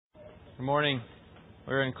Good morning.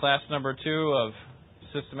 We're in class number 2 of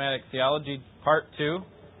Systematic Theology, Part 2.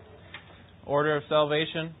 Order of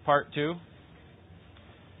Salvation, Part 2.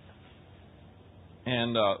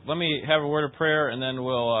 And let me have a word of prayer, and then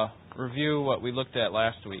we'll review what we looked at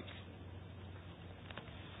last week.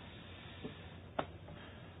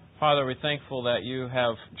 Father, we're thankful that you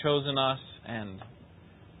have chosen us and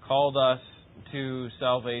called us to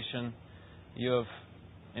salvation. You have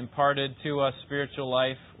imparted to us spiritual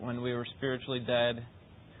life when we were spiritually dead,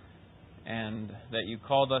 and that you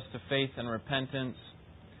called us to faith and repentance,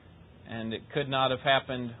 and it could not have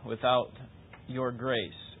happened without your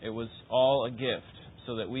grace. It was all a gift,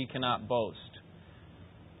 so that we cannot boast.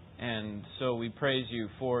 And so we praise you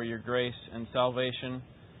for your grace and salvation,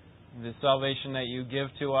 the salvation that you give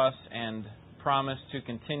to us and promise to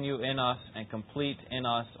continue in us and complete in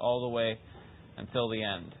us all the way until the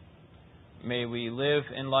end. May we live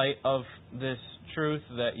in light of this truth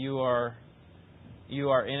that you are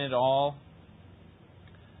in it all,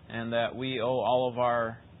 and that we owe all of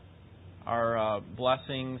our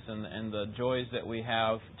blessings and the joys that we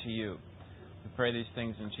have to you. We pray these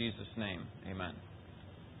things in Jesus' name. Amen.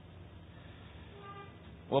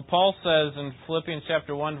 Well, Paul says in Philippians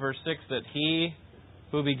chapter 1, verse 6, that he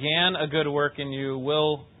who began a good work in you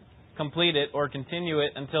will complete it or continue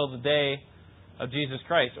it until the day of Jesus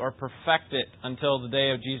Christ, or perfect it until the day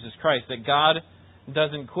of Jesus Christ. That God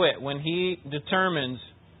doesn't quit. When He determines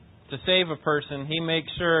to save a person, He makes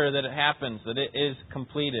sure that it happens, that it is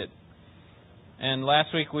completed. And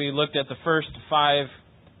last week we looked at the first 5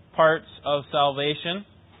 parts of salvation.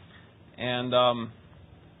 And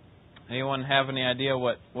anyone have any idea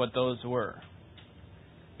what those were?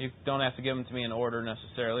 You don't have to give them to me in order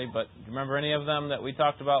necessarily, but do you remember any of them that we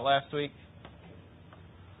talked about last week?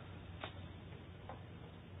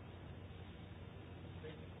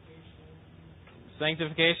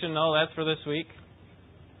 Sanctification, no, that's for this week.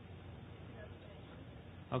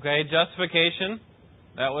 Okay, justification,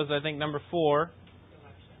 that was, I think, number 4.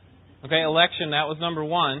 Okay, election, that was number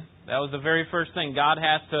 1. That was the very first thing. God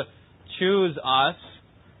has to choose us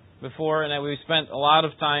before, and we spent a lot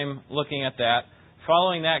of time looking at that.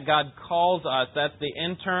 Following that, God calls us. That's the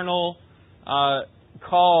internal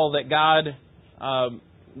call that God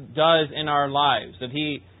does in our lives. That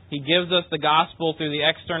He gives us the gospel through the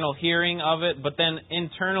external hearing of it, but then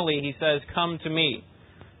internally He says, "Come to me,"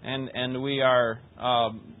 and we are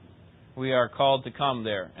called to come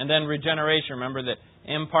there. And then regeneration. Remember that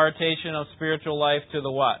impartation of spiritual life to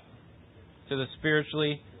the what? To the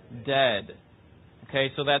spiritually dead.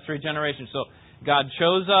 Okay, so that's regeneration. So God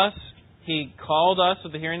chose us. He called us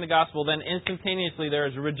with the hearing of the gospel. Then instantaneously there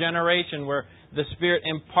is regeneration, where the Spirit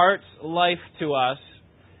imparts life to us.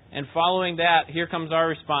 And following that, here comes our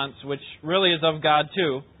response, which really is of God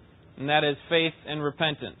too, and that is faith and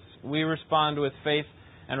repentance. We respond with faith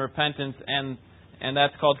and repentance, and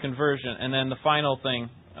that's called conversion. And then the final thing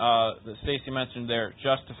that Stacy mentioned there,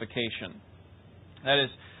 justification. That is,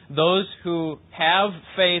 those who have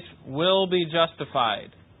faith will be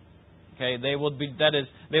justified. Okay, they will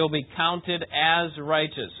be counted as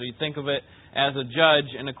righteous. So you think of it as a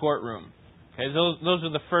judge in a courtroom. Okay, those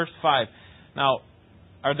are the first 5. Now,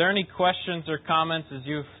 are there any questions or comments as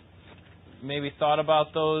you've maybe thought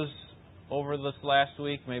about those over this last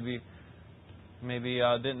week? Maybe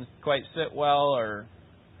didn't quite sit well, or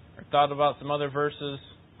thought about some other verses?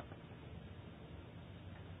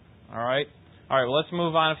 All right. Well, let's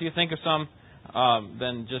move on. If you think of some,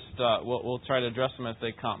 then just we'll try to address them as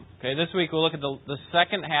they come. Okay. This week we'll look at the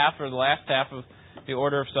second half, or the last half of the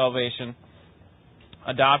order of salvation: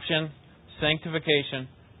 adoption, sanctification,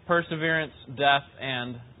 perseverance, death,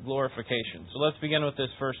 and glorification. So let's begin with this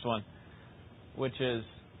first one, which is,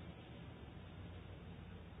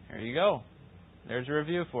 here you go. There's a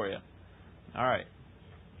review for you. All right.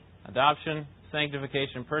 Adoption,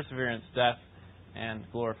 sanctification, perseverance, death, and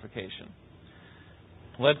glorification.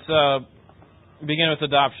 Let's begin with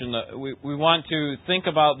adoption. We want to think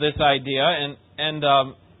about this idea, and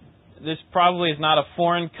this probably is not a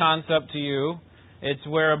foreign concept to you. It's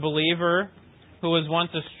where a believer who was once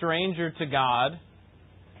a stranger to God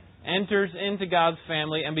enters into God's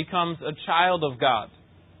family and becomes a child of God.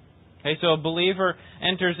 Okay, so a believer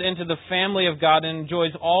enters into the family of God and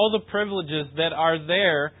enjoys all the privileges that are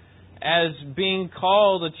there as being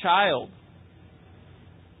called a child.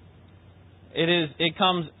 It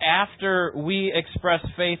comes after we express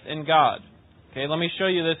faith in God. Okay, let me show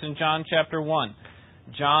you this in John chapter 1.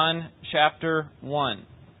 John chapter 1.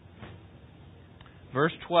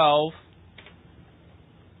 Verse 12.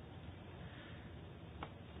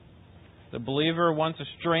 The believer, once a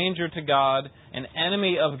stranger to God, an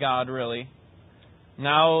enemy of God, really,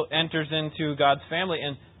 now enters into God's family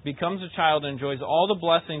and becomes a child and enjoys all the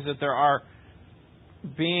blessings that there are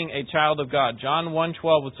being a child of God. John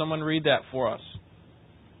 1:12, would someone read that for us?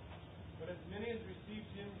 But as many as received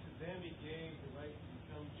Him, to them He gave the right to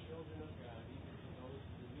become children of God, even to those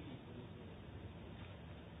who believe in His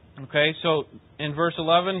name. Okay, so in verse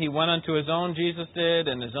 11, He went unto His own, Jesus did,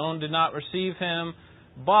 and His own did not receive Him.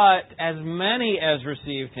 But as many as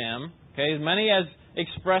received Him, okay, as many as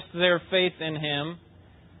expressed their faith in Him,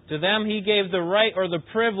 to them He gave the right or the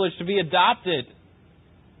privilege to be adopted,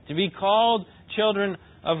 to be called children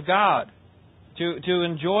of God, to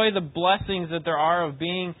enjoy the blessings that there are of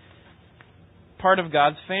being part of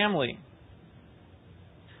God's family.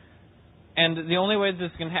 And the only way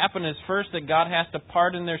this can happen is first that God has to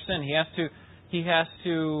pardon their sin. He has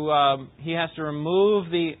to remove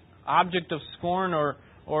the object of scorn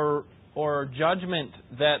or judgment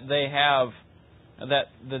that they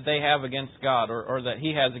have against God, or that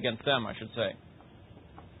He has against them, I should say.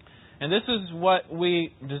 And this is what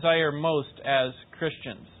we desire most as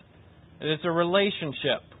Christians. It's a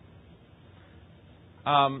relationship.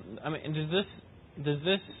 Does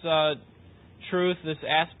this truth, this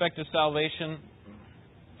aspect of salvation,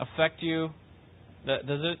 affect you? Does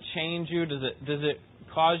it change you? Does it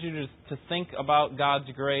cause you to think about God's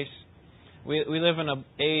grace? We live in an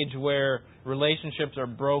age where relationships are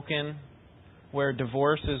broken, where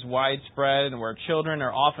divorce is widespread, and where children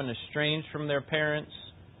are often estranged from their parents,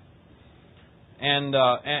 and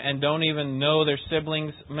don't even know their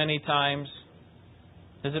siblings many times.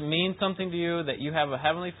 Does it mean something to you that you have a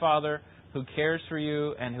Heavenly Father who cares for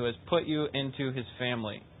you and who has put you into His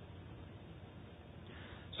family?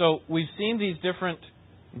 So we've seen these different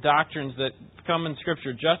doctrines that come in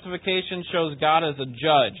Scripture. Justification shows God as a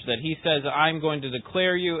judge, that He says, I'm going to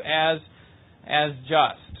declare you as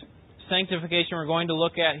just. Sanctification we're going to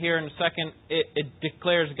look at here in a second. It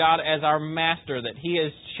declares God as our master, that He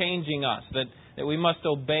is changing us, that we must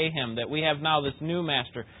obey Him, that we have now this new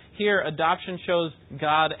master. Here, adoption shows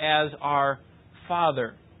God as our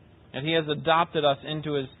Father, and He has adopted us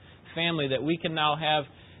into His family, that we can now have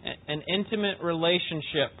an intimate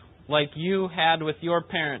relationship like you had with your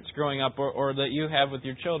parents growing up, or that you have with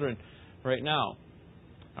your children right now.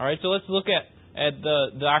 All right, so let's look at the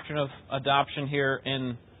doctrine of adoption here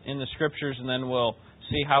in the Scriptures, and then we'll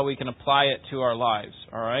see how we can apply it to our lives.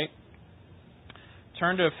 All right?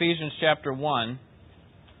 Turn to Ephesians chapter 1.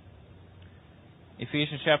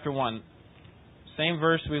 Ephesians chapter 1. Same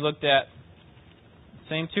verse we looked at,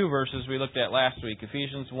 same two verses we looked at last week.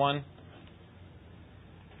 Ephesians 1.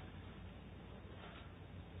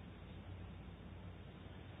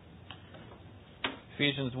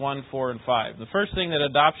 Ephesians 1, 4, and 5. The first thing that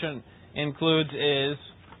adoption includes is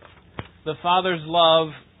the Father's love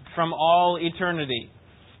from all eternity.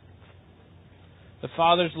 The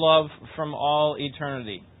Father's love from all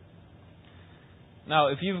eternity. Now,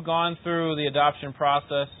 if you've gone through the adoption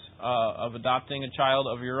process of adopting a child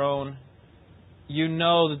of your own, you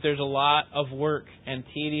know that there's a lot of work and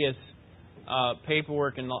tedious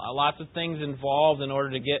paperwork and lots of things involved in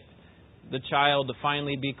order to get the child to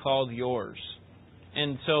finally be called yours.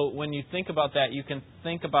 And so when you think about that, you can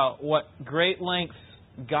think about what great lengths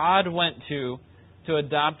God went to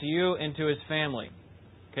adopt you into His family.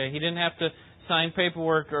 Okay, He didn't have to sign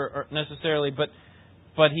paperwork or necessarily, but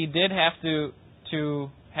He did have to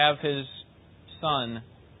have His Son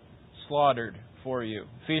slaughtered for you.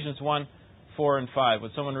 Ephesians 1, 4, and 5.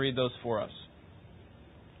 Would someone read those for us?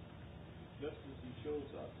 Just as He chose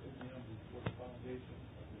us in Him before the foundation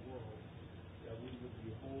of the world, that we would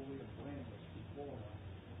be holy and blameless before Him,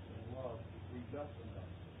 in love, He predestined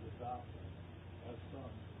us to adoption as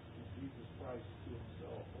sons through Jesus Christ to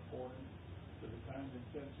Himself, according to the kind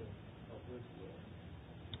intention of His will.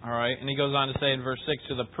 All right, and he goes on to say in verse 6,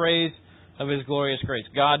 to the praise of His glorious grace.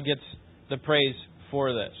 God gets the praise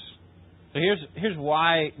for this. So here's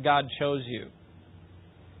why God chose you.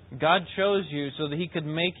 God chose you so that He could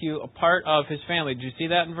make you a part of His family. Did you see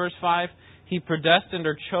that in verse 5? He predestined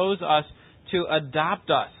or chose us to adopt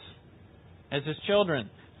us as His children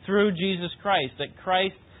through Jesus Christ. That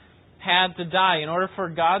Christ had to die. In order for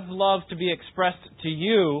God's love to be expressed to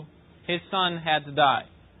you, His Son had to die.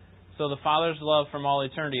 So the Father's love from all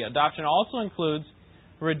eternity. Adoption also includes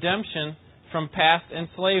redemption from past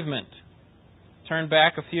enslavement. Turn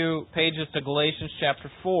back a few pages to Galatians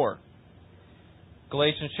chapter 4.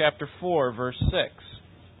 Galatians chapter 4, verse 6.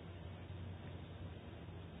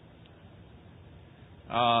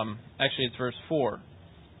 Actually, it's verse 4.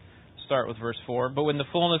 Start with verse 4. But when the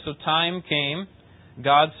fullness of time came,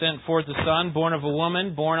 God sent forth the Son, born of a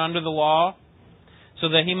woman, born under the law, so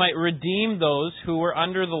that He might redeem those who were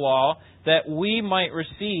under the law, that we might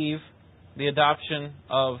receive the adoption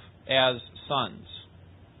of as sons.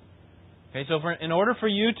 Okay, so in order for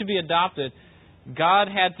you to be adopted, God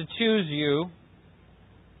had to choose you,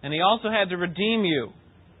 and He also had to redeem you,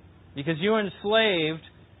 because you were enslaved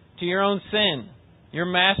to your own sin. Your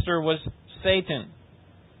master was Satan.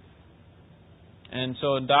 And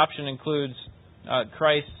so adoption includes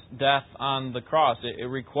Christ's death on the cross. It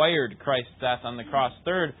required Christ's death on the cross.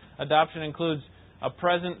 Third, adoption includes a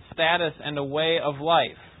present status and a way of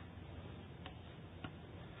life.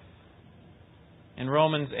 In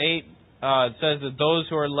Romans 8, it says that those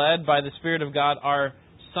who are led by the Spirit of God are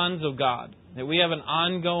sons of God. That we have an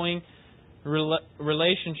ongoing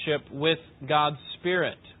relationship with God's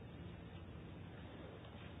Spirit.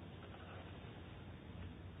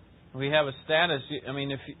 We have a status. I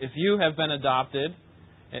mean, if you have been adopted,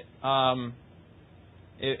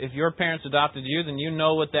 if your parents adopted you, then you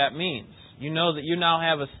know what that means. You know that you now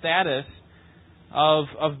have a status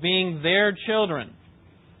of being their children.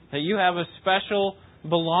 That you have a special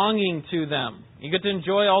belonging to them. You get to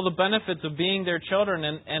enjoy all the benefits of being their children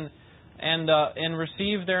and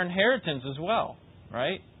receive their inheritance as well,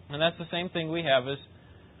 right? And that's the same thing we have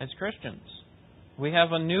as Christians. We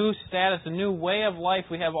have a new status, a new way of life.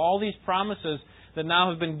 We have all these promises that now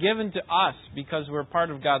have been given to us because we're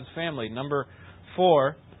part of God's family. Number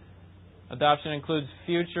 4, adoption includes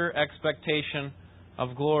future expectation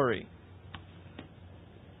of glory.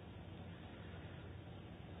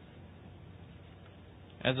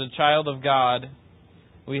 As a child of God,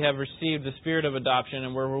 we have received the spirit of adoption,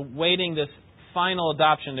 and we're waiting this final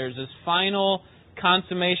adoption. There's this final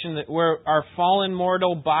consummation that where our fallen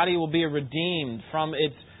mortal body will be redeemed from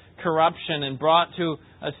its corruption and brought to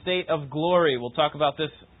a state of glory. We'll talk about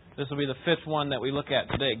this. This will be the 5th one that we look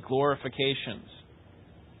at today, glorifications.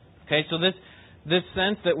 Okay, so this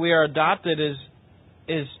sense that we are adopted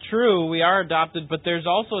is true. We are adopted, but there's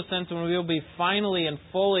also a sense when we will be finally and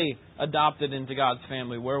fully adopted into God's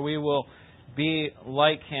family, where we will be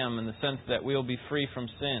like Him in the sense that we will be free from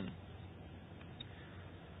sin.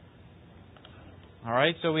 All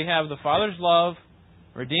right, so we have the Father's love,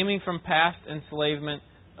 redeeming from past enslavement,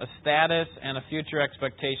 a status, and a future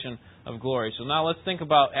expectation of glory. So now let's think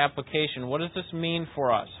about application. What does this mean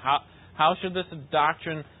for us? How should this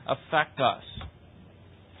doctrine affect us?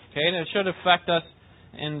 Okay, and it should affect us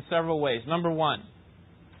in several ways. Number 1,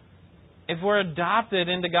 if we're adopted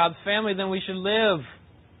into God's family, then we should live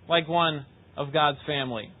like one of God's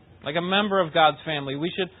family, like a member of God's family.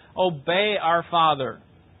 We should obey our Father.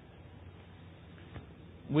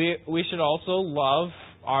 We should also love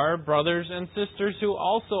our brothers and sisters who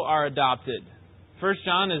also are adopted. 1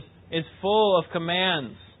 John is full of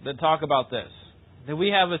commands that talk about this. That we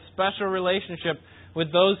have a special relationship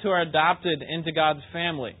with those who are adopted into God's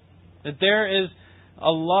family. That there is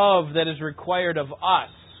a love that is required of us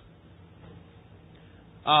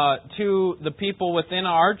to the people within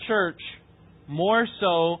our church, more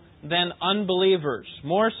so than unbelievers,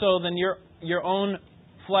 more so than your own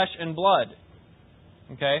flesh and blood.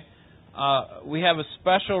 Okay, we have a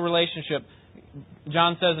special relationship.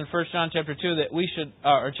 John says in 1 John chapter 2 that we should,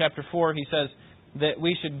 or chapter 4, he says that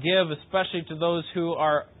we should give, especially to those who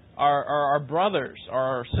are our brothers or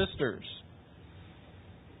our sisters.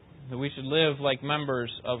 That we should live like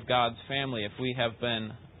members of God's family if we have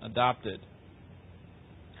been adopted.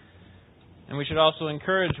 And we should also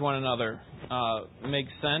encourage one another. It makes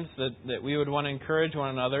sense that we would want to encourage one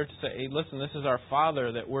another to say, hey, listen, this is our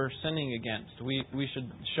Father that we're sinning against. We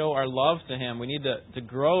should show our love to Him. We need to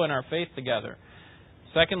grow in our faith together.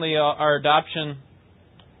 Secondly, our adoption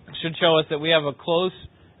should show us that we have a close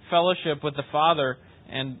fellowship with the Father,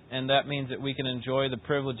 and that means that we can enjoy the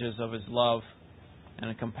privileges of His love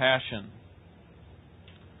and compassion.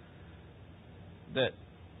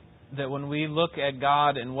 That when we look at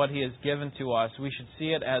God and what He has given to us, we should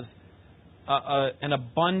see it as an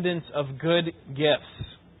abundance of good gifts.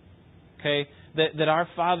 Okay? That our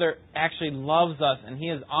Father actually loves us and He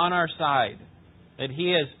is on our side. That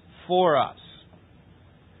He is for us.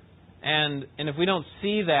 And if we don't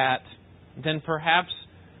see that, then perhaps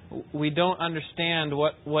we don't understand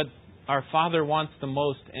what our Father wants the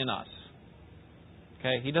most in us.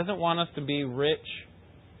 Okay? He doesn't want us to be rich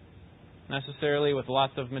necessarily with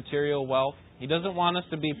lots of material wealth. He doesn't want us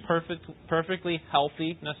to be perfectly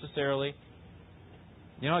healthy necessarily.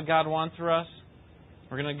 You know what God wants for us?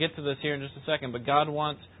 We're going to get to this here in just a second, but God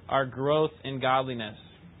wants our growth in godliness.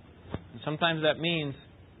 And sometimes that means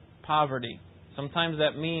poverty. Sometimes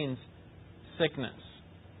that means sickness.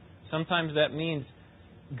 Sometimes that means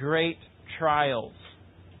great trials.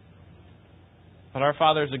 But our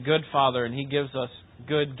Father is a good Father, and He gives us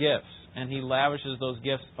good gifts. and He lavishes those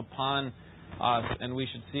gifts upon us, and we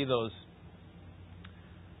should see those.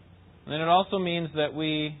 And then it also means that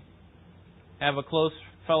we have a close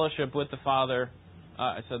fellowship with the Father.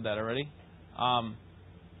 I said that already.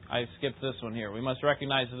 I skipped this one here. We must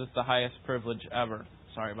recognize that it's the highest privilege ever.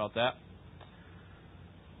 Sorry about that.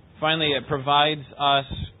 Finally, it provides us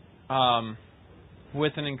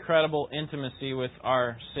with an incredible intimacy with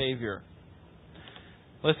our Savior.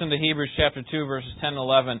 Listen to Hebrews chapter 2, verses 10 and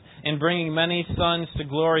 11. In bringing many sons to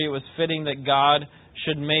glory, it was fitting that God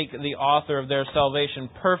should make the author of their salvation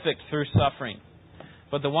perfect through suffering.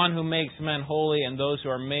 But the one who makes men holy and those who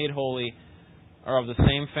are made holy are of the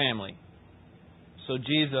same family. So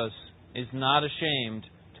Jesus is not ashamed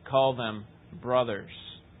to call them brothers.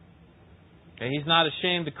 Okay, He's not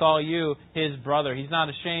ashamed to call you His brother. He's not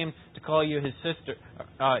ashamed to call you His sister.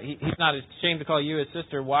 He's not ashamed to call you His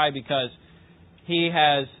sister. Why? Because He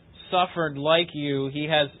has suffered like you. He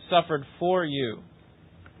has suffered for you.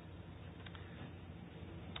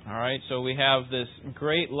 All right, so we have this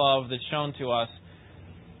great love that's shown to us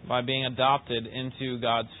by being adopted into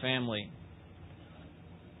God's family.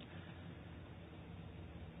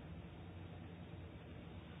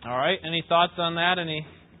 All right, any thoughts on that? Any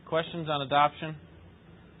questions on adoption?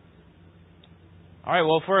 All right,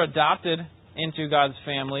 well, if we're adopted into God's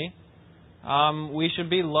family, we should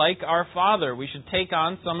be like our Father. We should take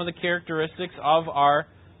on some of the characteristics of our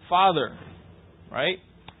Father, right?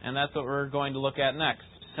 And that's what we're going to look at next.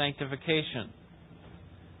 Sanctification.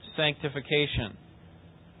 Sanctification.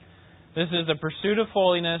 This is the pursuit of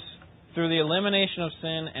holiness through the elimination of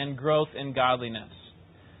sin and growth in godliness.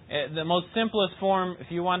 The most simplest form, if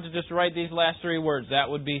you want to just write these last three words, that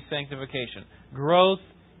would be sanctification. Growth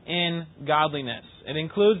in godliness. It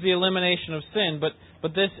includes the elimination of sin,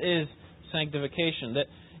 but this is sanctification. That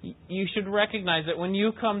you should recognize that when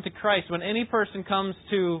you come to Christ, when any person comes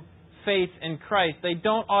to faith in Christ, they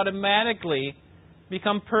don't automatically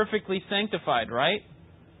become perfectly sanctified, right?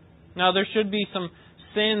 Now, there should be some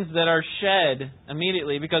sins that are shed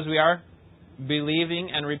immediately because we are believing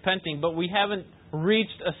and repenting, but we haven't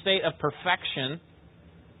reached a state of perfection.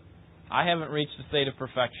 I haven't reached a state of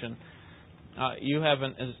perfection. You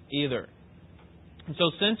haven't either. And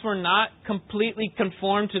so since we're not completely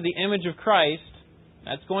conformed to the image of Christ,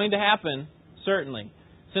 that's going to happen, certainly.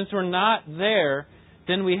 Since we're not there,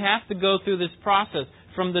 then we have to go through this process.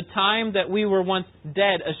 From the time that we were once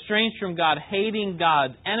dead, estranged from God, hating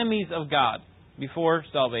God, enemies of God before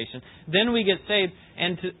salvation, then we get saved.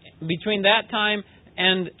 And between that time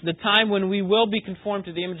and the time when we will be conformed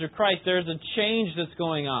to the image of Christ, there's a change that's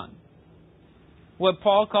going on. What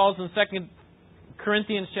Paul calls in 2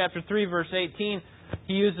 Corinthians chapter 3, verse 18,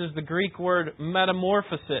 he uses the Greek word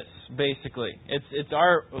metamorphosis, basically. It's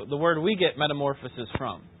the word we get metamorphosis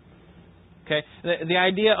from. Okay, the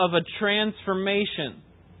idea of a transformation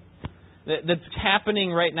that's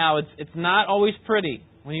happening right now. It's not always pretty.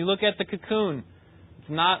 When you look at the cocoon, it's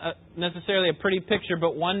not necessarily a pretty picture,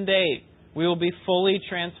 but one day we will be fully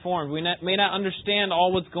transformed. We may not understand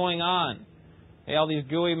all what's going on. Hey, all these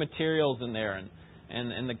gooey materials in there,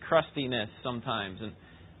 and the crustiness sometimes,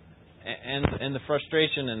 and the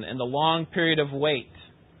frustration, and the long period of wait.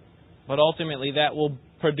 But ultimately, that will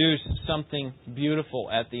produce something beautiful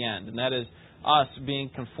at the end, and that is us being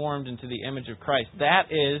conformed into the image of Christ. That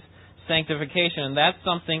is sanctification, and that's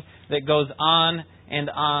something that goes on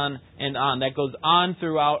and on and on. That goes on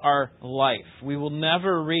throughout our life. We will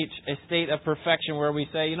never reach a state of perfection where we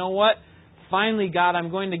say, you know what? Finally, God,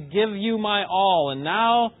 I'm going to give you my all, and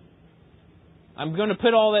now I'm going to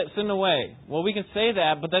put all that sin away. Well, we can say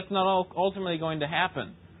that, but that's not ultimately going to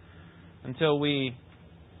happen until we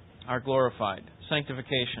are glorified.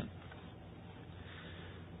 Sanctification.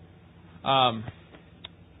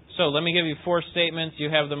 So let me give you 4 statements. You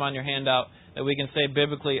have them on your handout that we can say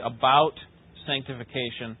biblically about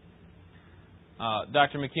sanctification.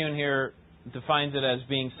 Dr. McCune here defines it as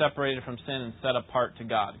being separated from sin and set apart to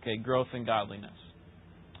God. Okay, growth in godliness.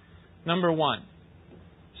 Number 1,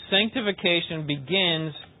 sanctification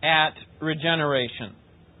begins at regeneration.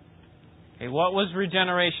 Okay, what was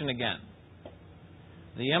regeneration again?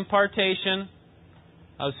 The impartation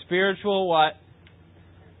of spiritual what?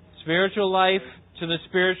 Spiritual life to the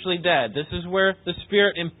spiritually dead. This is where the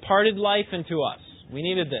Spirit imparted life into us. We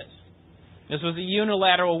needed this. This was a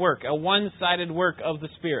unilateral work, a one-sided work of the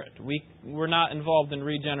Spirit. We were not involved in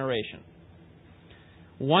regeneration.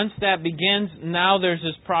 Once that begins, now there's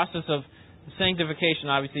this process of sanctification.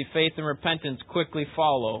 Obviously, faith and repentance quickly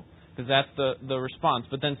follow, because that's the response.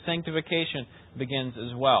 But then sanctification begins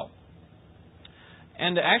as well.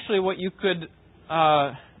 And actually, what you could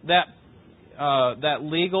that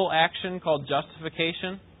legal action called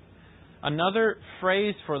justification, Another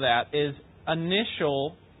phrase for that is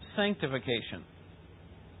initial sanctification.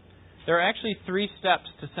 There are actually 3 steps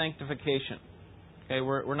to sanctification. Okay,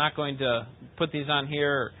 we're not going to put these on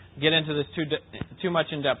here or get into this too much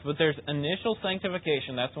in depth, but there's initial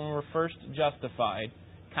sanctification. That's when we're first justified,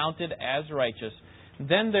 counted as righteous.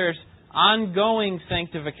 Then there's ongoing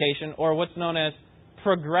sanctification, or what's known as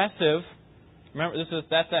progressive. Remember,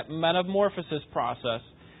 that's that metamorphosis process.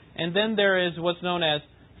 And then there is what's known as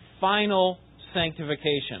final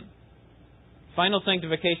sanctification. Final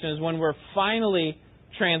sanctification is when we're finally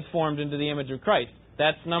transformed into the image of Christ.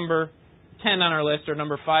 That's number 10 on our list, or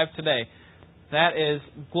number 5 today. That is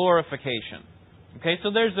glorification. Okay,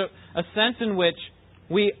 so there's a sense in which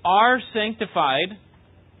we are sanctified,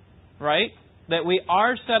 right? That we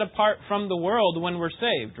are set apart from the world when we're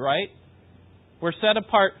saved, right? We're set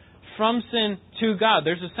apart from sin to God.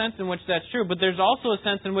 There's a sense in which that's true, but there's also a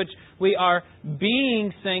sense in which we are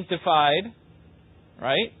being sanctified,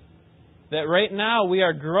 right? That right now we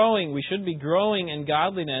are growing. We should be growing in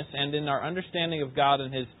godliness and in our understanding of God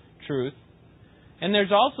and His truth. And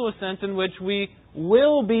there's also a sense in which we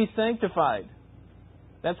will be sanctified.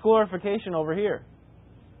 That's glorification over here.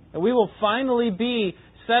 That we will finally be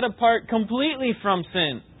set apart completely from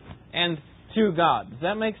sin and to God. Does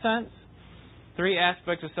that make sense? 3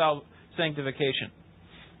 aspects of sanctification.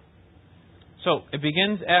 So, it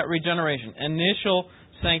begins at regeneration. Initial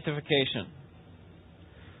sanctification.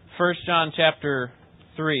 1 John chapter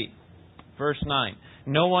 3, verse 9.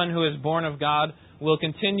 No one who is born of God will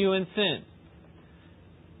continue in sin,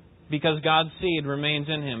 because God's seed remains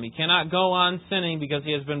in him. He cannot go on sinning because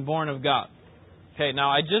he has been born of God. Okay,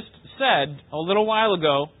 now I just said a little while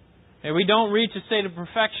ago that we don't reach a state of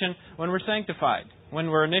perfection when we're sanctified, when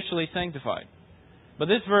we're initially sanctified. But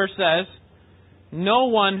this verse says, no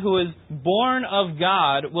one who is born of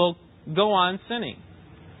God will go on sinning.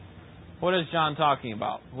 What is John talking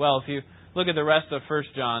about? Well, if you look at the rest of 1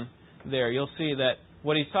 John there, you'll see that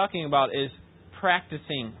what he's talking about is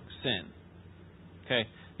practicing sin. Okay,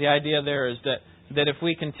 the idea there is that if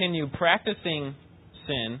we continue practicing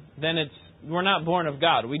sin, then we're not born of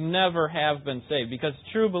God. We never have been saved, because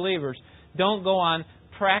true believers don't go on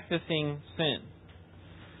practicing sin.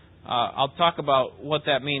 I'll talk about what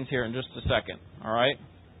that means here in just a second. All right?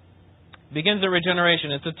 Begins at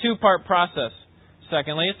regeneration. It's a 2-part process.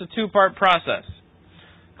 Secondly, it's a 2-part process.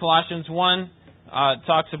 Colossians 1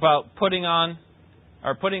 talks about putting on,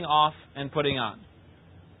 or putting off and putting on.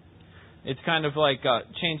 It's kind of like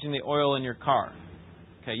changing the oil in your car.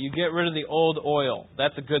 Okay, you get rid of the old oil.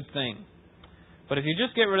 That's a good thing. But if you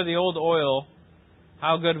just get rid of the old oil,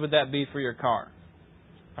 how good would that be for your car?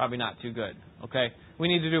 Probably not too good. Okay, we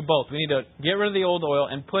need to do both. We need to get rid of the old oil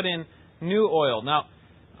and put in new oil. Now,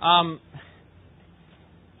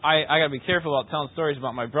 I got to be careful about telling stories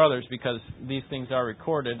about my brothers, because these things are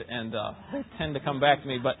recorded and they tend to come back to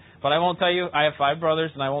me. But I won't tell you. I have 5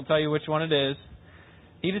 brothers, and I won't tell you which one it is.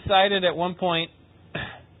 He decided at one point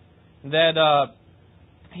that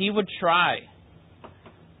he would try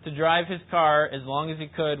to drive his car as long as he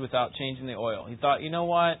could without changing the oil. He thought, you know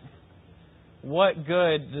what? What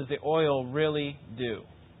good does the oil really do?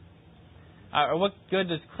 Or what good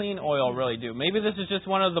does clean oil really do? Maybe this is just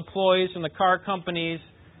one of the ploys from the car companies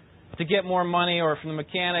to get more money, or from the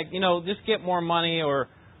mechanic, just get more money or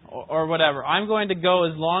whatever. I'm going to go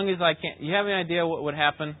as long as I can. You have any idea what would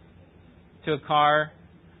happen to a car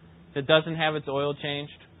that doesn't have its oil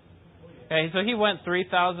changed? Okay, so he went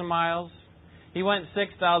 3,000 miles. He went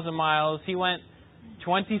 6,000 miles. He went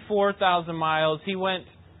 24,000 miles. He went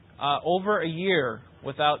over a year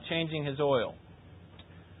without changing his oil.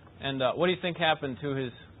 And what do you think happened to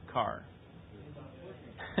his car?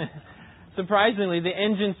 Surprisingly, the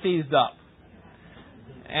engine seized up.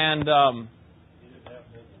 And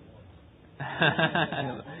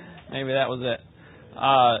maybe that was it.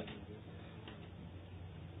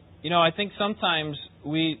 I think sometimes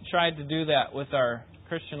we tried to do that with our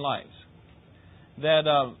Christian lives. That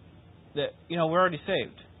we're already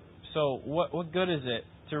saved. So what good is it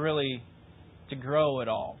to grow at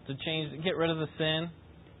all? To get rid of the sin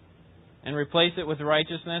and replace it with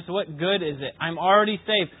righteousness? What good is it? I'm already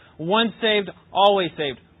saved. Once saved, always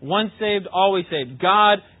saved. Once saved, always saved.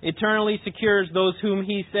 God eternally secures those whom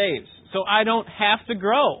He saves. So I don't have to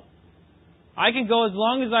grow. I can go as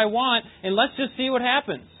long as I want, and let's just see what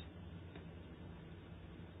happens.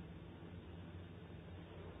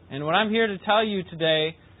 And what I'm here to tell you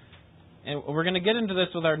today, and we're going to get into this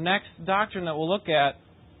with our next doctrine that we'll look at,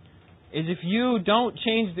 is if you don't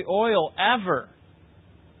change the oil ever,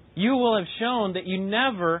 you will have shown that you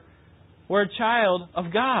never were a child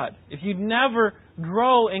of God. If you never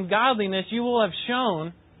grow in godliness, you will have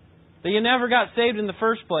shown that you never got saved in the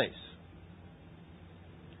first place.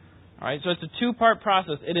 All right, so it's a two-part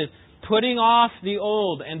process. It is putting off the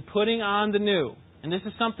old and putting on the new. And this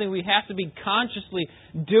is something we have to be consciously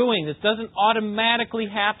doing. This doesn't automatically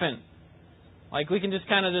happen. Like we can just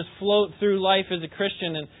kind of just float through life as a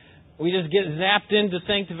Christian and we just get zapped into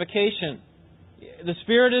sanctification. The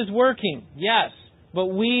Spirit is working, yes, but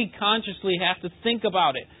we consciously have to think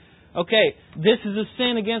about it. Okay, this is a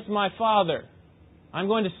sin against my Father. I'm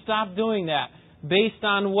going to stop doing that based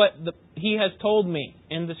on what He has told me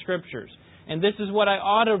in the Scriptures. And this is what I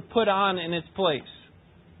ought to put on in its place.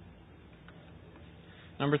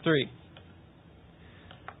 Number 3.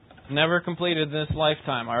 Never completed in this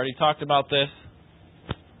lifetime. I already talked about this.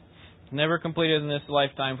 Never completed in this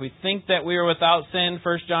lifetime. If we think that we are without sin,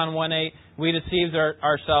 1 John 1:8, we deceive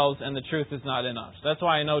ourselves and the truth is not in us. That's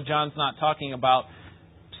why I know John's not talking about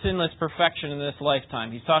sinless perfection in this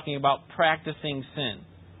lifetime. He's talking about practicing sin.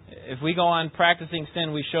 If we go on practicing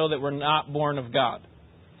sin, we show that we're not born of God.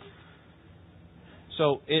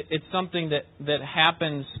 So it's something that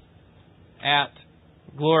happens at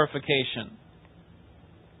glorification.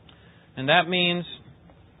 And that means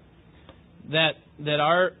that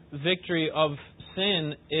our victory of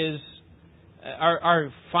sin is,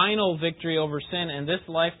 our final victory over sin in this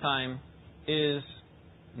lifetime is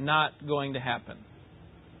not going to happen.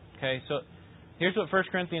 Okay, so here's what 1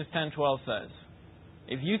 Corinthians 10:12 says.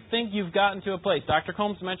 If you think you've gotten to a place, Dr.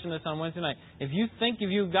 Combs mentioned this on Wednesday night, if you think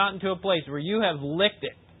you've gotten to a place where you have licked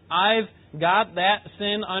it, I've got that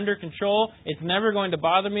sin under control, it's never going to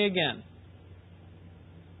bother me again.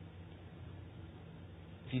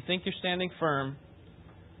 If you think you're standing firm,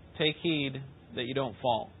 take heed that you don't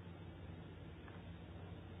fall.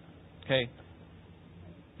 Okay.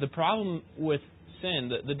 The problem with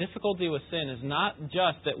sin, the difficulty with sin is not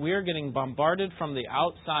just that we are getting bombarded from the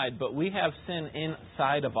outside, but we have sin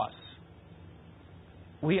inside of us.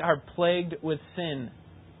 We are plagued with sin,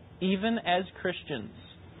 even as Christians.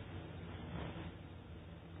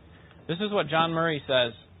 This is what John Murray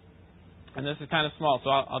says, and this is kind of small, so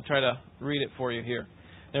I'll try to read it for you here.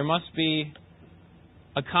 There must be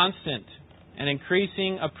a constant and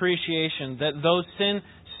increasing appreciation that though sin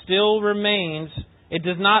still remains, it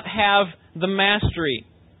does not have the mastery.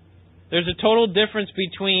 There's a total difference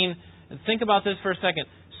between, think about this for a second,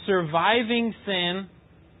 surviving sin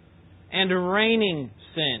and reigning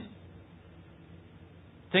sin.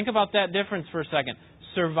 Think about that difference for a second.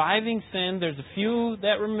 Surviving sin, there's a few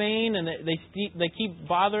that remain and they keep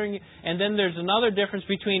bothering you. And then there's another difference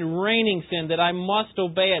between reigning sin, that I must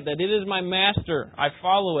obey it, that it is my master, I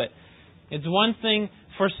follow it. It's one thing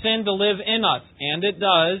for sin to live in us, and it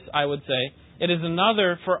does, I would say. It is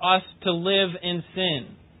another for us to live in sin.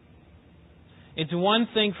 It's one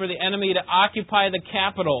thing for the enemy to occupy the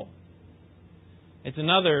capital. It's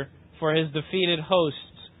another for his defeated hosts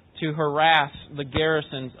to harass the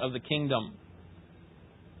garrisons of the kingdom.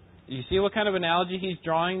 You see what kind of analogy he's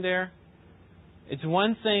drawing there? It's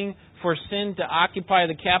one thing for sin to occupy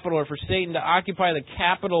the capital, or for Satan to occupy the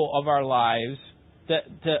capital of our lives,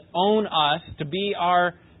 to own us, to be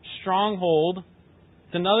our stronghold.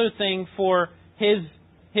 It's another thing for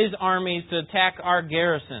his armies to attack our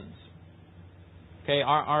garrisons. Okay,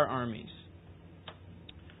 our armies.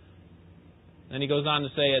 Then he goes on to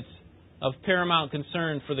say it's of paramount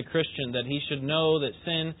concern for the Christian that he should know that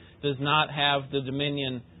sin does not have the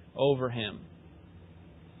dominion over him.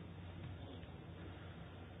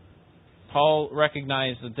 Paul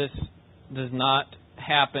recognized that this does not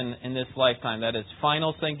happen in this lifetime. That is,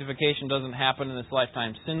 final sanctification doesn't happen in this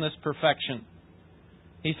lifetime. Sinless perfection.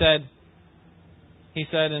 He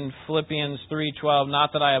said in Philippians 3:12,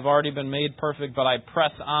 not that I have already been made perfect, but I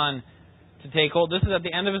press on to take hold. This is at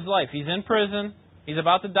the end of his life. He's in prison. He's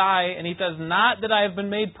about to die. And he says, not that I have been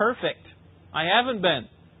made perfect. I haven't been.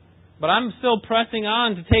 But I'm still pressing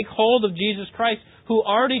on to take hold of Jesus Christ, who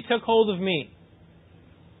already took hold of me.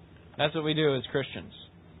 That's what we do as Christians.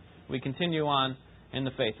 We continue on in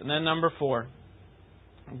the faith. And then number 4,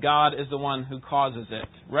 God is the one who causes it.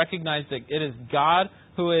 Recognize that it is God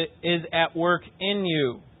who is at work in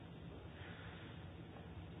you.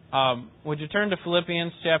 Would you turn to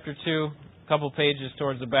Philippians chapter 2, a couple pages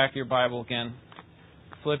towards the back of your Bible again.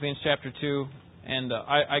 Philippians chapter 2. And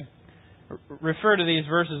I refer to these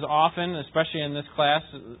verses often, especially in this class,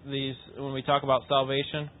 when we talk about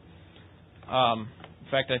salvation.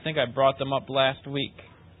 In fact, I think I brought them up last week.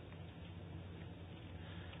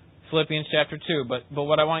 Philippians chapter 2. But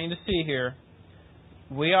what I want you to see here,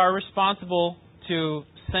 we are responsible to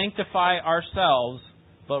sanctify ourselves,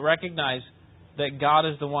 but recognize that God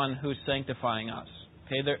is the one who's sanctifying us.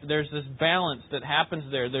 Okay, there's this balance that happens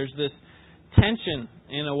there. There's this tension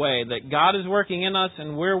in a way that God is working in us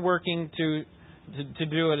and we're working to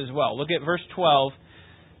do it as well. Look at verse 12,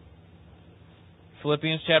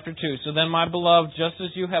 Philippians chapter 2. So then, my beloved, just as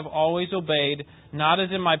you have always obeyed, not as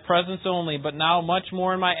in my presence only, but now much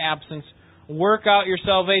more in my absence, work out your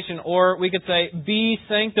salvation, or we could say, be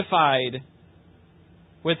sanctified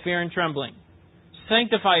with fear and trembling.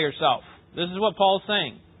 Sanctify yourself. This is what Paul's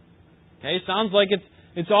saying. Okay, sounds like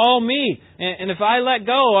it's all me, and if I let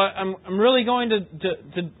go, I'm really going to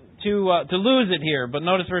lose it here. But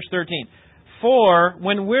notice verse 13. For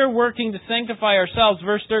when we're working to sanctify ourselves,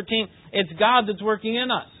 verse 13, it's God that's working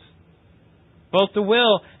in us, both to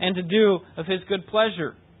will and to do of His good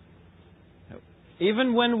pleasure.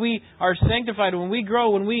 Even when we are sanctified, when we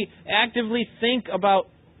grow, when we actively think about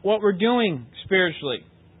what we're doing spiritually,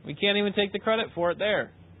 we can't even take the credit for it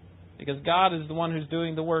there, because God is the one who's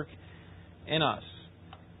doing the work in us.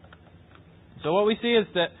 So what we see is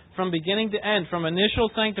that from beginning to end, from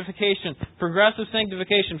initial sanctification, progressive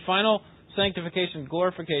sanctification, final sanctification,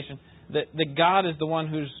 glorification, that God is the one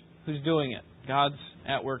who's doing it. God's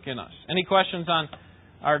at work in us. Any questions on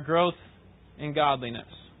our growth in godliness?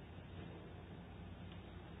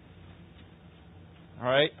 All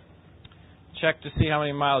right. Check to see how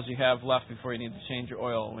many miles you have left before you need to change your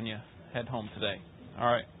oil when you head home today. All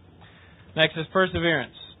right. Next is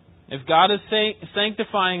perseverance. If God is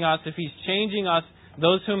sanctifying us, if He's changing us,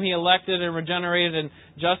 those whom He elected and regenerated and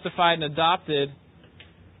justified and adopted,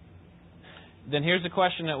 then here's the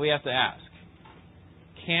question that we have to ask.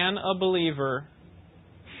 Can a believer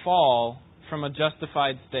fall from a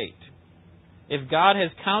justified state? If God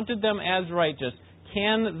has counted them as righteous,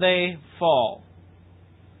 can they fall?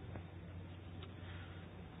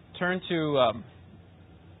 Turn to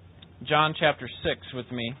John chapter 6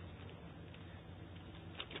 with me.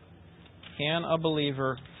 Can a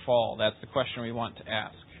believer fall? That's the question we want to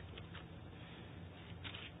ask.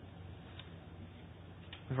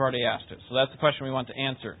 We've already asked it, so that's the question we want to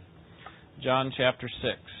answer. John chapter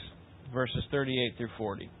 6, verses 38 through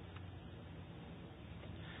 40.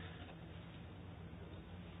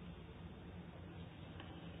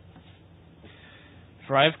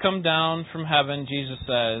 For I have come down from heaven, Jesus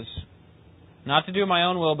says, not to do my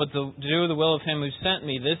own will, but to do the will of Him who sent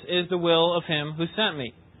me. This is the will of Him who sent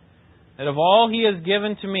me, that of all He has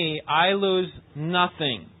given to me, I lose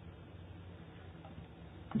nothing,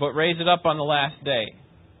 but raise it up on the last day.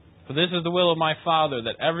 For this is the will of my Father,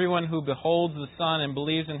 that everyone who beholds the Son and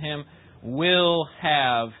believes in Him will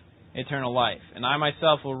have eternal life, and I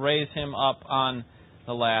myself will raise him up on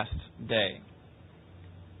the last day.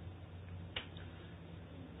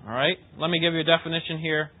 All right, let me give you a definition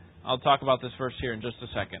here. I'll talk about this verse here in just a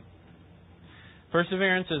second.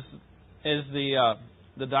 Perseverance is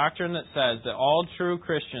the doctrine that says that all true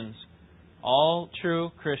Christians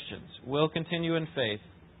will continue in faith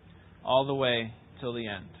all the way till the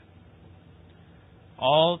end.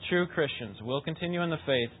 All true Christians will continue in the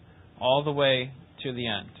faith all the way to the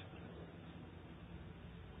end.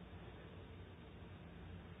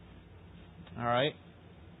 All right?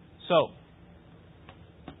 So,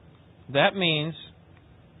 that means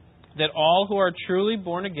that all who are truly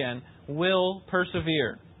born again will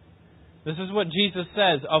persevere. This is what Jesus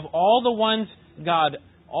says. Of all the ones, God,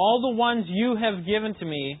 all the ones you have given to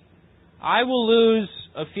me, I will lose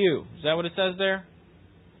a few. Is that what it says there?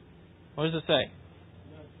 What does it say?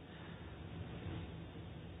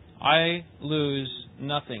 I lose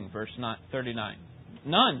nothing, verse 39.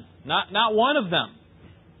 None. Not one of them.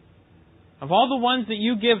 Of all the ones that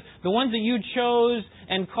you give, the ones that you chose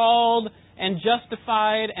and called and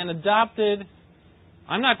justified and adopted,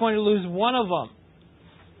 I'm not going to lose one of them.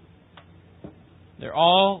 They're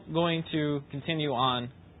all going to continue on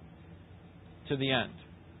to the end.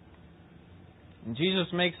 And Jesus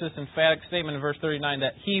makes this emphatic statement in verse 39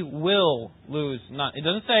 that He will lose none. It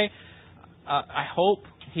doesn't say, I hope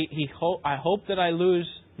that I lose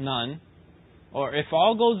none. Or if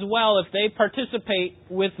all goes well, if they participate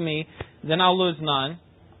with me, then I'll lose none.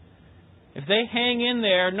 If they hang in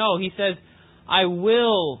there, no, He says, I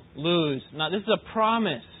will lose none. This is a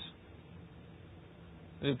promise.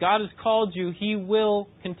 If God has called you, He will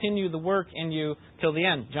continue the work in you till the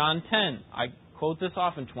end. John 10, I quote this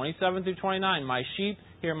often, 27 through 29. My sheep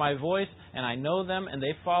hear my voice, and I know them, and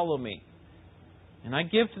they follow me. And I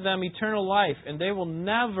give to them eternal life, and they will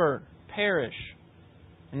never perish.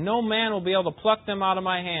 And no man will be able to pluck them out of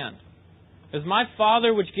my hand. As my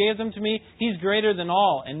Father which gave them to me, He's greater than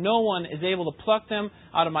all, and no one is able to pluck them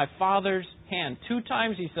out of my Father's hand. 2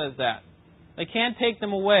 times He says that. They can't take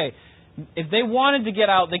them away. If they wanted to get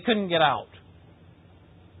out, they couldn't get out.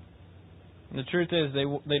 And the truth is,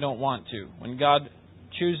 they don't want to. When God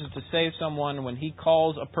chooses to save someone, when He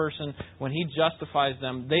calls a person, when He justifies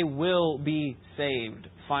them, they will be saved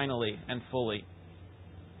finally and fully.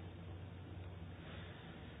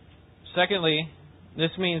 Secondly,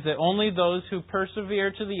 this means that only those who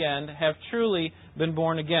persevere to the end have truly been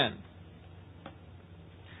born again.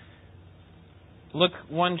 Look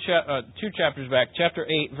 2 chapters back, chapter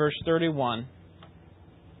 8, verse 31.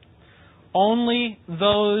 Only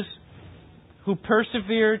those who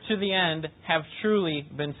persevere to the end have truly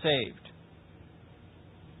been saved.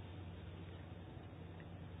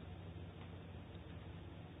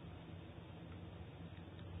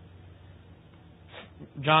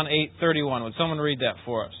 John 8:31. Would someone read that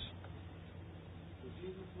for us? So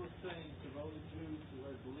Jesus was saying to those Jews who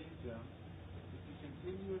had believed Him, if you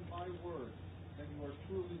continue in my word, then you are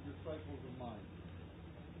truly disciples of mine.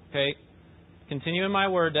 Okay. Continue in my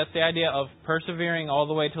word. That's the idea of persevering all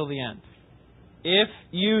the way till the end. If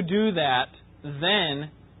you do that, then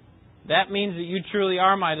that means that you truly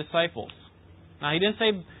are my disciples. Now, He didn't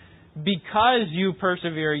say because you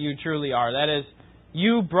persevere, you truly are. That is,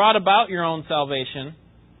 you brought about your own salvation.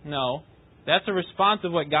 No. That's a response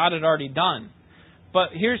of what God had already done. But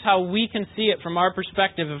here's how we can see it from our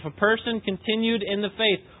perspective. If a person continued in the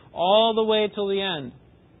faith all the way till the end,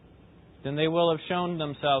 then they will have shown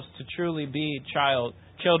themselves to truly be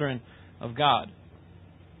children of God.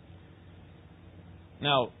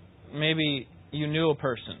 Now, maybe you knew a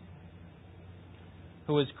person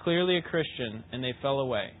who was clearly a Christian and they fell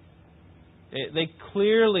away. They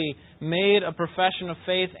clearly made a profession of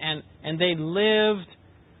faith and they lived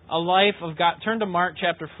a life of God. Turn to Mark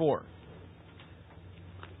chapter 4.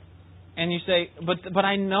 And you say, but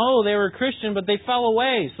I know they were a Christian, but they fell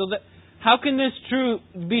away. So that how can this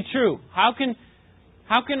be true? How can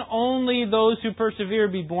only those who persevere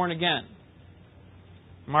be born again?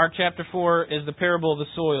 Mark chapter 4 is the parable of the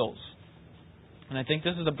soils. And I think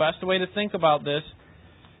this is the best way to think about this.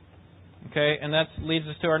 Okay, and that leads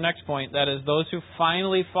us to our next point. That is, those who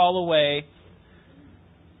finally fall away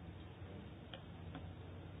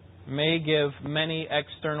may give many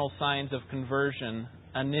external signs of conversion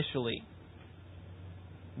initially.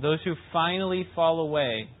 Those who finally fall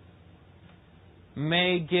away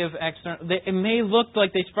may give external... It may look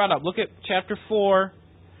like they sprout up. Look at chapter 4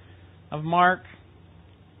 of Mark.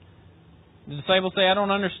 The disciples say, I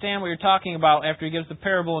don't understand what you're talking about, after He gives the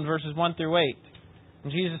parable in verses 1 through 8.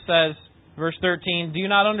 And Jesus says, verse 13, do you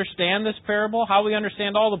not understand this parable? How we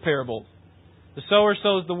understand all the parables? The sower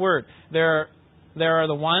sows the word. There are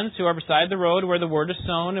the ones who are beside the road where the word is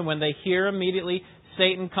sown, and when they hear, immediately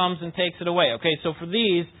Satan comes and takes it away. Okay, so for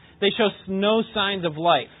these, they show no signs of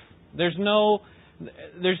life. There's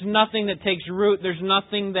nothing that takes root. There's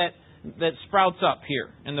nothing that sprouts up here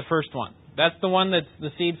in the first one. That's the one that's the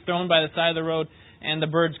seeds thrown by the side of the road, and the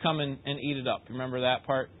birds come and eat it up. Remember that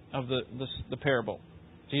part of the parable.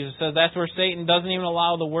 Jesus says that's where Satan doesn't even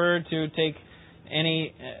allow the word to take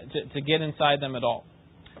to get inside them at all.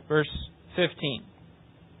 Verse 15.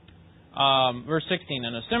 Verse 16.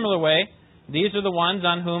 In a similar way, these are the ones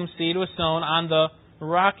on whom seed was sown on the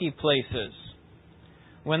rocky places.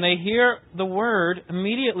 When they hear the word,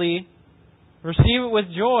 immediately receive it with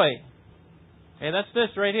joy. Okay, that's this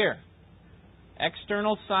right here.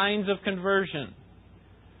 External signs of conversion.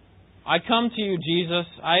 I come to you, Jesus.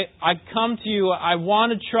 I come to you. I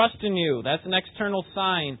want to trust in you. That's an external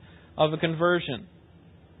sign of a conversion.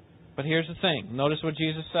 But here's the thing. Notice what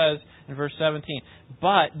Jesus says in verse 17.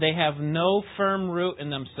 But they have no firm root in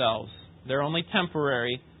themselves. They're only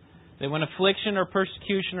temporary. That when affliction or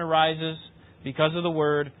persecution arises because of the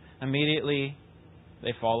word, immediately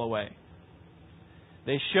they fall away.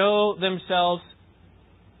 They show themselves,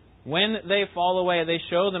 when they fall away, they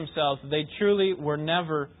show themselves that they truly were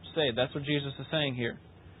never saved. That's what Jesus is saying here.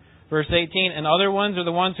 Verse 18, and other ones are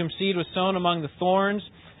the ones whom seed was sown among the thorns,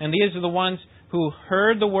 and these are the ones who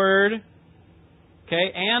heard the word,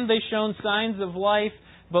 okay, and they shown signs of life,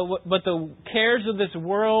 but the cares of this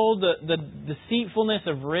world, the deceitfulness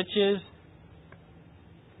of riches,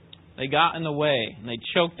 they got in the way, and they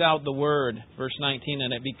choked out the word, verse 19,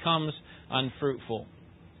 and it becomes unfruitful.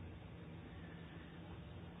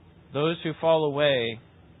 Those who fall away,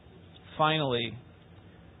 finally,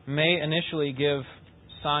 may initially give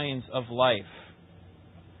signs of life.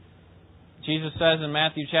 Jesus says in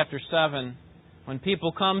Matthew chapter 7, when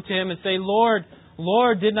people come to Him and say, Lord,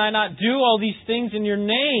 Lord, did I not do all these things in your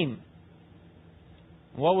name?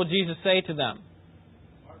 What will Jesus say to them?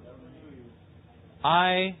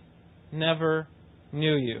 I never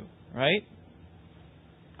knew you. Right?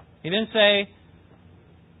 He didn't say,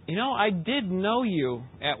 I did know you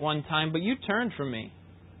at one time, but you turned from me.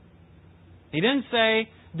 He didn't say,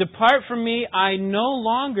 depart from me, I no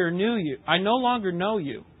longer knew you. I no longer know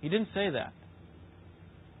you. He didn't say that.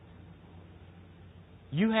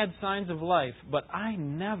 You had signs of life, but I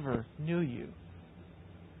never knew you.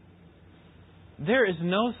 There is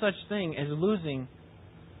no such thing as losing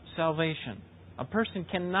salvation. A person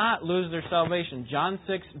cannot lose their salvation. John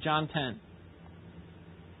 6, John 10.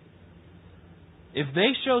 If they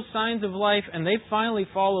show signs of life and they finally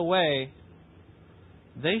fall away,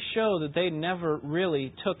 they show that they never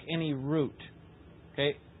really took any root.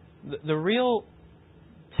 Okay? The real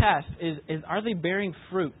test is are they bearing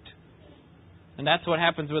fruit? And that's what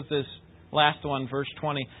happens with this last one, verse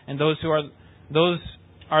 20. And those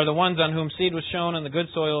are the ones on whom seed was sown in the good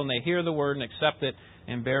soil, and they hear the word and accept it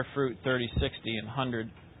and bear fruit 30, 60, and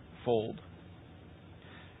 100-fold.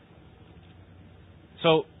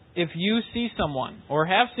 So, if you see someone, or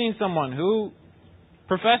have seen someone who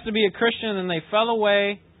professed to be a Christian and they fell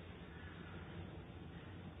away,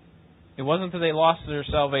 it wasn't that they lost their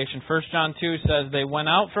salvation. 1 John 2 says they went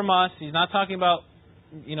out from us. He's not talking about,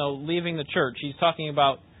 leaving the church. He's talking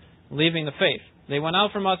about leaving the faith. They went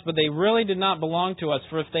out from us, but they really did not belong to us.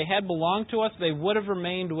 For if they had belonged to us, they would have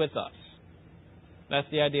remained with us. That's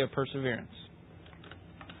the idea of perseverance.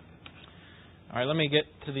 All right, let me get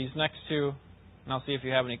to these next two, and I'll see if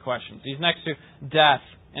you have any questions. These next two, death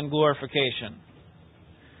and glorification.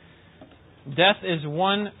 Death is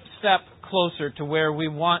one step closer to where we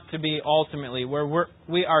want to be ultimately, where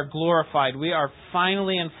we are glorified. We are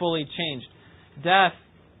finally and fully changed. Death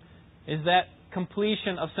is that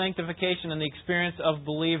completion of sanctification and the experience of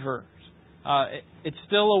believers. It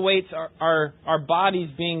still awaits our bodies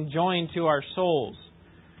being joined to our souls.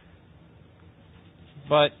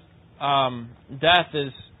 But death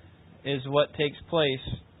is what takes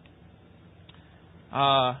place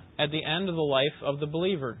at the end of the life of the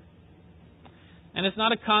believer. And it's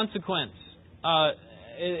not a consequence.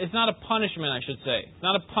 It's not a punishment, I should say. It's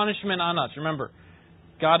not a punishment on us. Remember,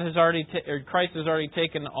 Christ has already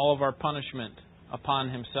taken all of our punishment upon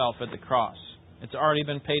Himself at the cross. It's already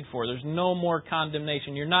been paid for. There's no more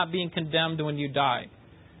condemnation. You're not being condemned when you die.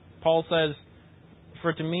 Paul says,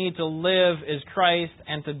 "For to me to live is Christ,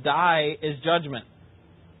 and to die is judgment."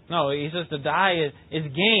 No, he says to die is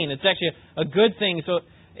gain. It's actually a good thing. So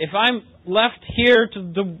if I'm left here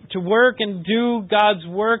to work and do God's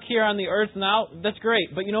work here on the earth now, that's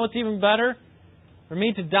great. But you know what's even better? For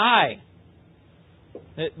me to die.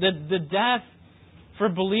 The death for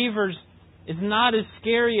believers is not as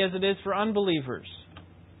scary as it is for unbelievers.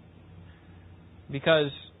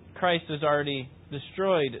 Because Christ has already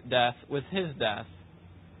destroyed death with His death.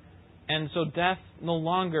 And so death no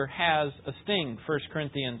longer has a sting, 1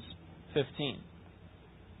 Corinthians 15.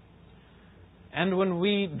 And when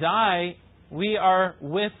we die, we are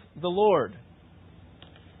with the Lord.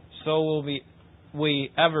 So will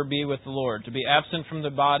we ever be with the Lord. To be absent from the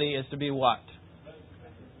body is to be what?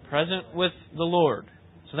 Present with the Lord.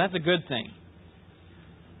 So that's a good thing.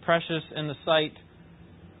 Precious in the sight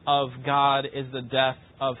of God is the death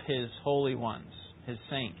of His holy ones, His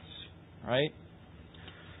saints. Right?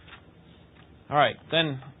 Alright,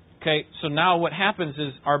 so now what happens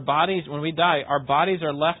is our bodies, when we die, our bodies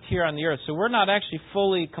are left here on the earth. So we're not actually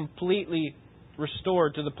fully, completely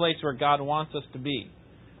restored to the place where God wants us to be.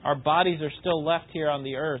 Our bodies are still left here on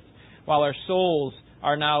the earth, while our souls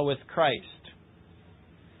are now with Christ.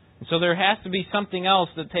 And so there has to be something else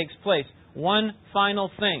that takes place. One final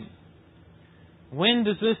thing. When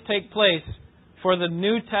does this take place for the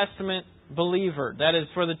New Testament believer? That is,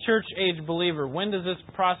 for the church age believer. When does this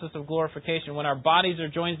process of glorification, when our bodies are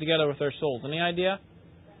joined together with our souls? Any idea?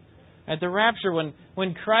 At the rapture,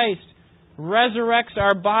 when Christ resurrects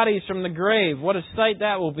our bodies from the grave, what a sight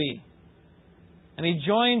that will be. And He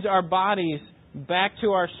joins our bodies back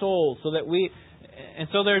to our souls so that and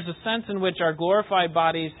so there's a sense in which our glorified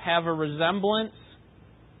bodies have a resemblance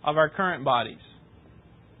of our current bodies.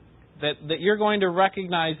 That you're going to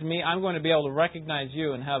recognize me, I'm going to be able to recognize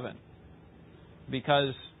you in heaven.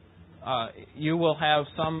 Because you will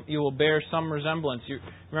bear some resemblance. You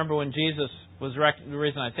remember when Jesus was the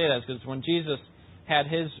reason I say that is because when Jesus had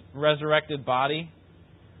His resurrected body,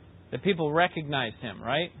 the people recognized Him,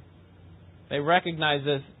 right? They recognized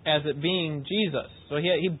this as it being Jesus. So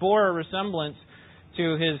He bore a resemblance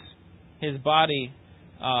to His body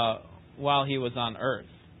while He was on earth.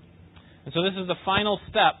 And so this is the final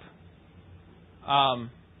step,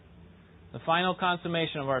 the final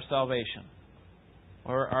consummation of our salvation.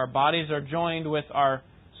 Or our bodies are joined with our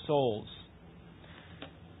souls.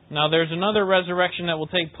 Now there's another resurrection that will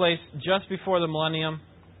take place just before the millennium.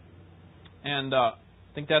 And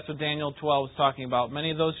I think that's what Daniel 12 is talking about.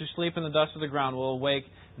 Many of those who sleep in the dust of the ground will awake,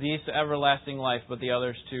 these to everlasting life, but the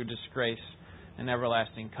others to disgrace and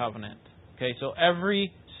everlasting covenant. Okay, so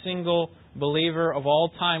every single believer of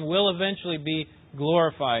all time will eventually be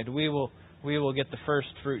glorified. We will get the first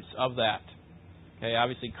fruits of that. Okay,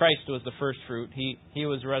 obviously Christ was the first fruit. He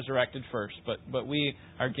was resurrected first, but we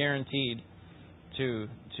are guaranteed to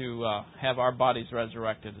have our bodies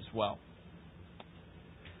resurrected as well.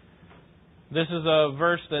 This is a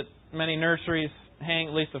verse that many nurseries hang,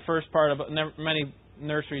 at least the first part of it, many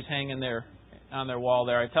nurseries hang in there on their wall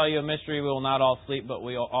there. I tell you a mystery, we will not all sleep, but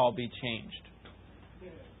we will all be changed.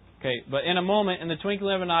 Okay, but in a moment, in the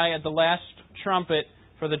twinkling of an eye, at the last trumpet,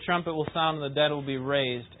 for the trumpet will sound and the dead will be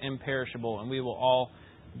raised imperishable, and we will all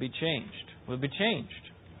be changed. We'll be changed.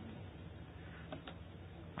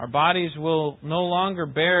 Our bodies will no longer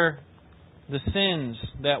bear the sins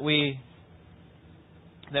that we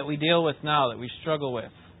deal with now, that we struggle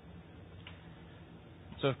with.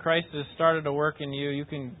 So if Christ has started a work in you, you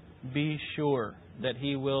can be sure that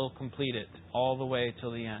He will complete it all the way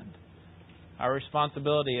till the end. Our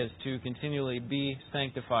responsibility is to continually be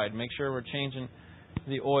sanctified. Make sure we're changing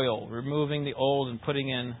the oil, removing the old and putting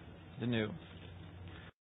in the new.